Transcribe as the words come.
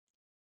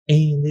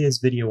In this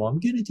video, I'm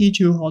going to teach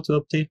you how to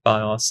update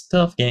BIOS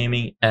TUF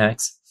Gaming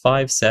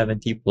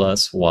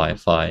X570-Plus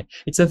Wi-Fi.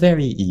 It's a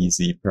very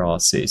easy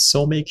process,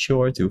 so make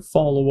sure to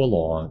follow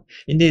along.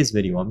 In this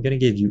video, I'm going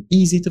to give you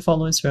easy to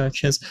follow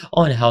instructions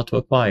on how to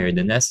acquire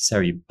the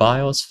necessary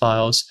BIOS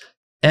files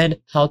and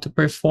how to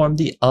perform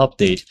the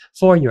update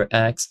for your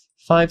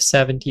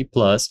X570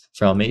 Plus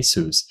from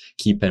ASUS.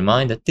 Keep in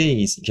mind that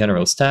these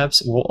general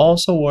steps will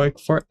also work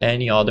for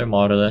any other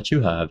model that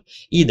you have,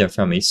 either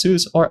from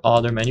ASUS or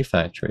other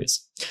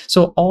manufacturers.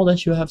 So all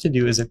that you have to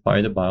do is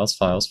acquire the BIOS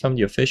files from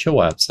the official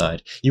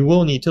website. You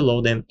will need to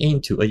load them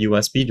into a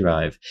USB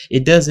drive.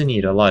 It doesn't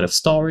need a lot of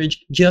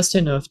storage, just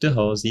enough to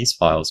host these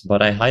files,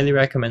 but I highly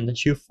recommend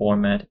that you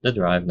format the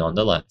drive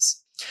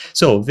nonetheless.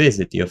 So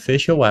visit the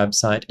official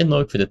website and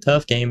look for the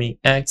TUF Gaming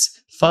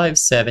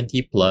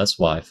X570 Plus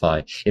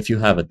Wi-Fi. If you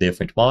have a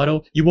different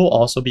model, you will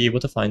also be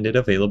able to find it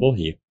available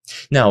here.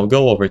 Now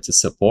go over to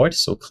support,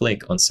 so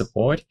click on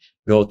support,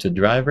 go to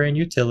driver and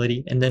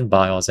utility, and then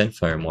BIOS and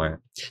firmware.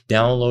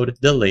 Download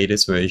the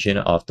latest version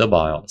of the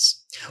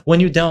BIOS. When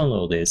you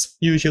download this,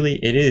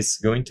 usually it is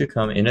going to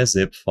come in a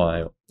zip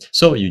file.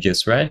 So you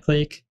just right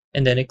click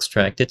and then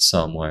extract it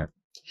somewhere.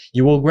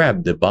 You will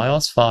grab the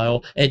BIOS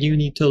file and you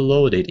need to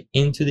load it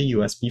into the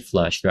USB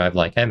flash drive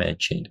like I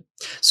mentioned.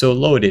 So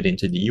load it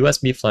into the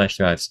USB flash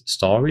drive's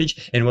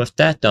storage, and with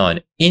that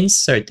done,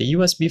 insert the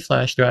USB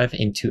flash drive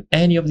into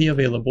any of the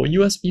available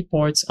USB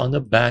ports on the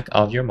back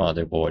of your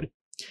motherboard.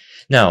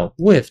 Now,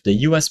 with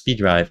the USB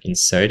drive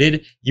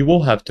inserted, you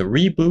will have to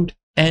reboot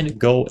and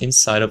go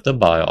inside of the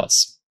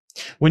BIOS.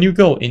 When you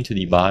go into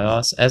the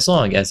BIOS, as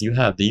long as you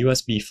have the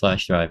USB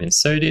flash drive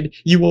inserted,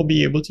 you will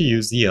be able to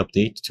use the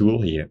update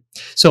tool here.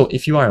 So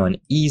if you are on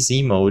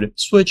easy mode,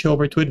 switch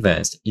over to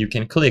advanced. You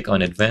can click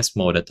on advanced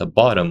mode at the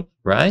bottom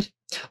right,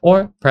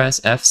 or press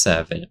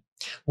F7.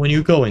 When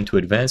you go into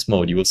advanced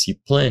mode, you will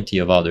see plenty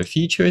of other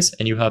features,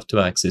 and you have to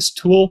access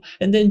tool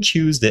and then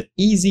choose the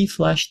Easy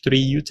Flash 3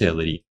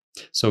 utility.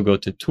 So go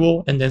to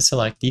Tool and then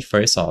select the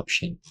first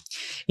option.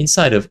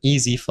 Inside of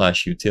Easy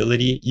Flash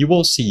Utility, you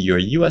will see your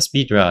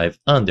USB drive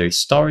under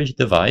Storage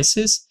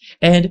Devices,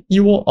 and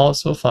you will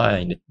also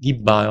find the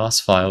BIOS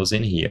files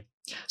in here.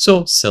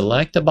 So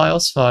select the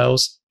BIOS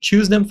files,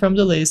 choose them from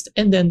the list,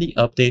 and then the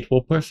update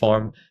will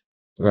perform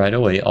right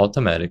away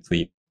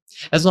automatically.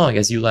 As long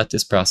as you let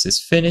this process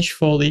finish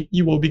fully,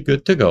 you will be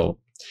good to go.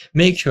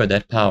 Make sure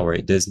that power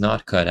does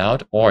not cut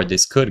out, or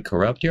this could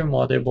corrupt your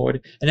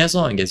motherboard, and as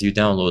long as you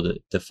download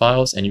the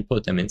files and you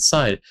put them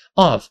inside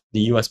of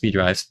the USB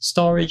drive's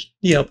storage,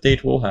 the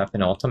update will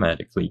happen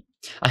automatically.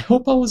 I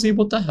hope I was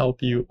able to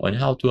help you on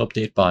how to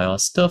update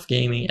BIOS TUF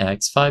Gaming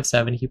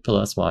X570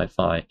 Plus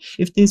Wi-Fi.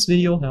 If this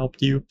video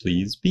helped you,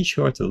 please be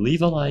sure to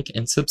leave a like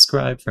and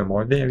subscribe for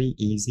more very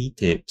easy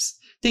tips.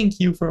 Thank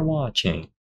you for watching.